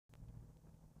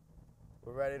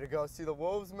We're ready to go see the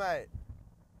wolves, mate.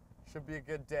 Should be a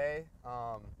good day.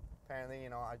 Apparently, you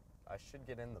know, I should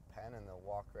get in the pen and they'll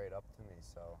walk right up to me.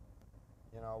 So,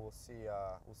 you know, we'll see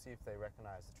if they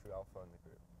recognize the true alpha in the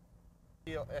group.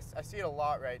 I see it a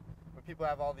lot, right? When people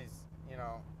have all these, you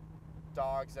know,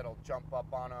 dogs that'll jump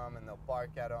up on them and they'll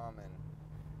bark at them, and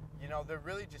you know, they're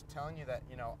really just telling you that,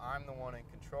 you know, I'm the one in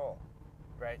control,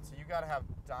 right? So you got to have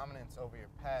dominance over your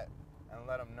pet and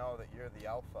let them know that you're the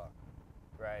alpha,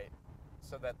 right?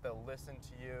 So that they'll listen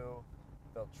to you,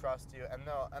 they'll trust you, and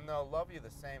they'll love you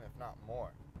the same, if not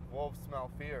more. Wolves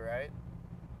smell fear, right?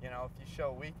 You know, if you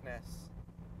show weakness,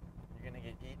 you're gonna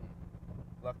get eaten.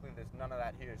 Luckily, there's none of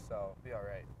that here, so it'll be all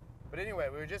right. But anyway,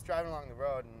 we were just driving along the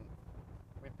road and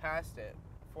we passed it.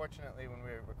 Fortunately, when we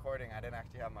were recording, I didn't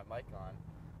actually have my mic on,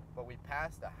 but we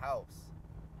passed a house.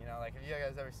 You know, like, have you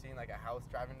guys ever seen like a house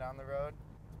driving down the road?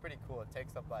 It's pretty cool. It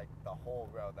takes up like the whole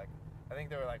road. Like, I think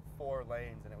there were like 4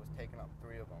 lanes and it was taking up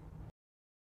 3 of them.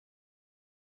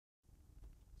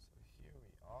 So here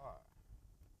we are.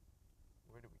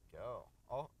 Where do we go?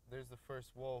 Oh, there's the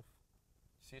first wolf.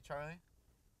 See it, Charlie?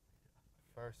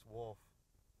 First wolf.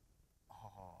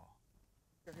 Oh.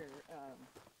 Here,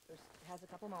 has a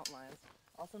couple mountain lions,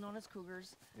 also known as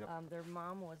cougars. Yep. Their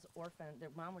mom was orphaned.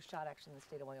 Their mom was shot actually in the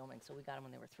state of Wyoming, so we got them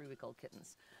when they were 3-week-old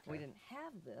kittens. Okay. We didn't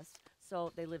have this,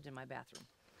 so they lived in my bathroom.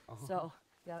 Oh. So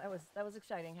yeah, that was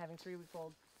exciting, having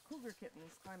 3-week-old cougar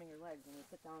kittens climbing your legs when you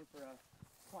sit down for a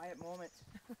quiet moment.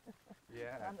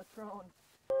 Yeah. On the throne.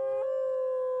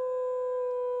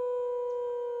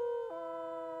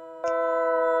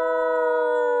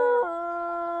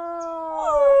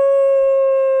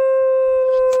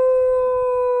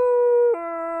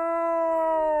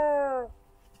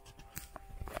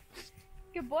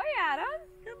 Good boy, Adam.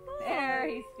 Good boy. There,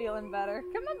 he's feeling better.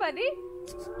 Come on, buddy.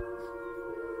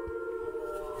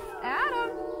 Adam.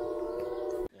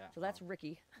 Yeah. So that's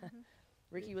Ricky.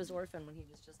 Ricky was orphaned when he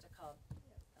was just a cub.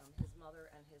 His mother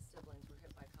and his siblings were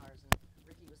hit by cars, and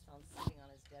Ricky was found sitting on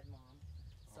his dead mom.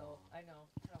 So I know,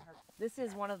 kind of hard. This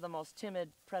is one of the most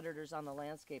timid predators on the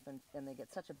landscape, and they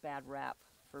get such a bad rap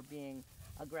for being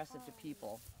aggressive to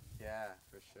people. Yeah,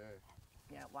 for sure.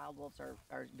 Yeah, wild wolves are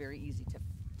very easy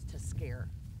to scare.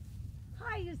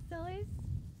 Hi, you sillies.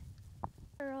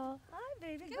 Girl. Hi,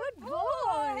 baby. Good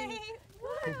boy.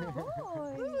 Good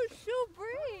boy. Ooh, so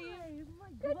brave. Hi,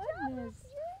 my Good goodness.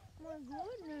 job. My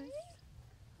goodness.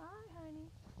 Hi, honey.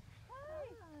 Hi.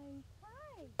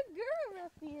 Hi. Good girl,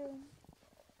 Ruffian.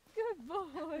 Good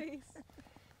boys.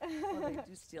 Well, they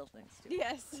do steal things too.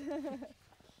 Yes.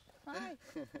 Hi.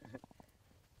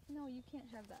 No, you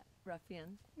can't have that.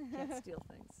 Ruffian can't steal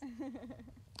things.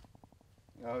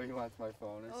 Oh, he wants my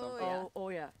phone or something? Yeah. Oh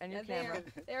yeah, and your camera.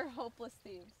 They're hopeless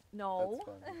thieves. No.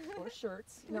 That's funny. Or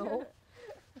shirts. No.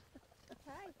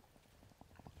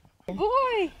 Hi.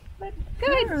 Boy.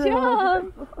 Good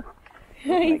job.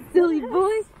 Hey, silly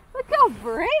boy. Look how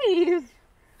brave.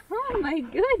 Oh my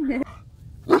goodness.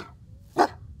 They're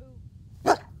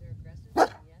aggressive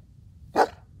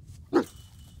yet.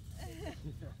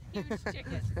 Huge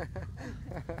chicken.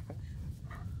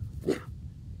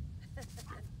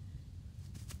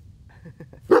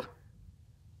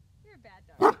 You're a bad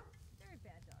dog. You're a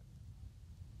bad dog.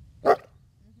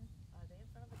 Are they in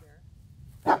front of the bear?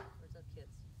 Or is that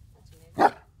kids? The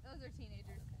teenagers? Those are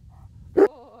teenagers.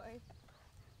 Boy.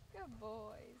 Good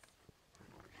boys.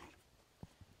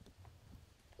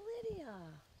 Lydia.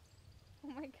 Oh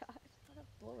my god. What a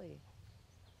bully.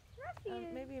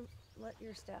 Ruffian. Maybe let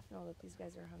your staff know that these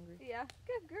guys are hungry. Yeah.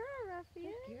 Good girl,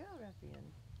 Ruffian. Good girl,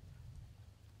 Ruffian.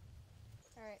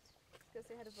 Alright. Let's go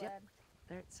say hi to Vlad. Yep.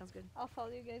 There, sounds good. I'll follow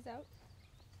you guys out.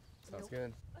 Sounds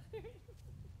good.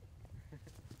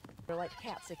 They're like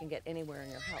cats, they can get anywhere in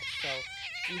your house. So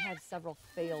we had several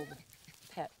failed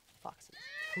pet foxes.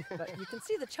 But you can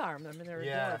see the charm. I mean, they're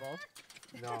Yeah. adorable.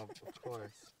 No, of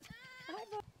course.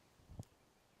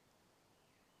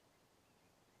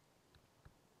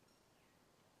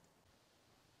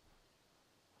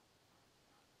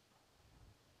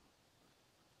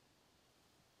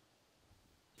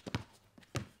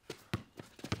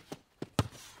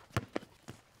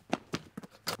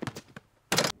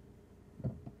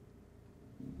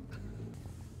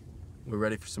 We're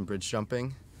ready for some bridge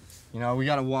jumping. You know, we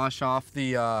gotta wash off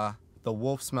the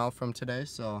wolf smell from today,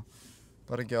 so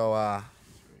gotta go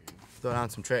throw down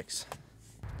some tricks.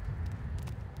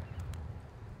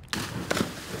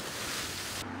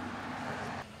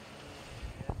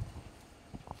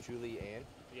 Julie Ann?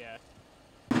 Yeah.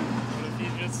 What if you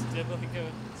just did like a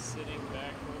sitting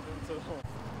back movement to the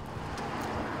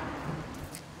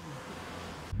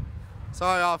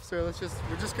Sorry, officer.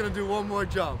 We're just gonna do one more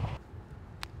jump.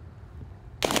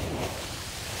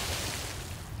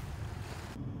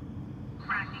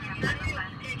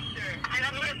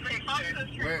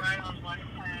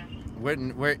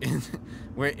 we're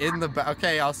in the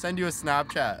okay, I'll send you a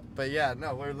Snapchat. But yeah,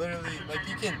 no, we're literally like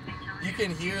you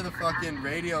can hear the fucking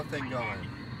radio thing going.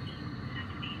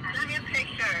 Send me a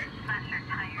picture.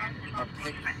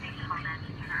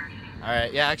 All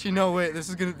right, yeah, actually no, wait,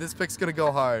 this pic's gonna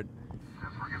go hard.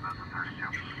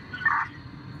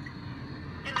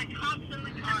 And the cops in the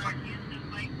car.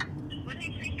 Like, would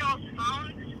he take y'all's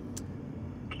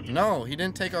phones? No, he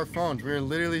didn't take our phones. We were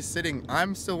literally sitting.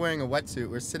 I'm still wearing a wetsuit.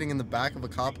 We're sitting in the back of a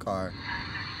cop car.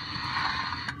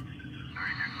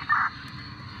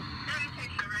 Send me a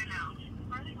picture right now.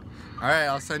 All right,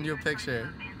 I'll send you a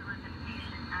picture.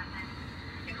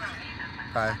 Goodbye.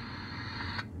 Bye.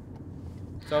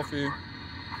 Selfie.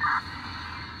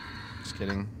 Just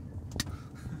kidding.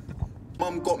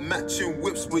 Mum got matching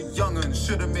whips with young'uns.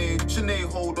 Should've made Sinead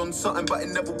hold on something, but it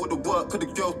never would've worked, cause the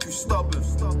girl too stubborn.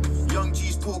 Young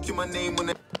G's talking my name when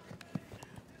they...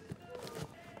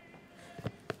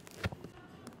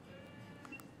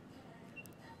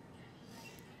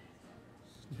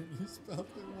 You spelled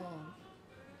it wrong.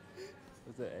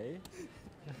 Was it A?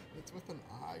 It's with an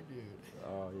I, dude.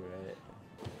 Oh, you're right.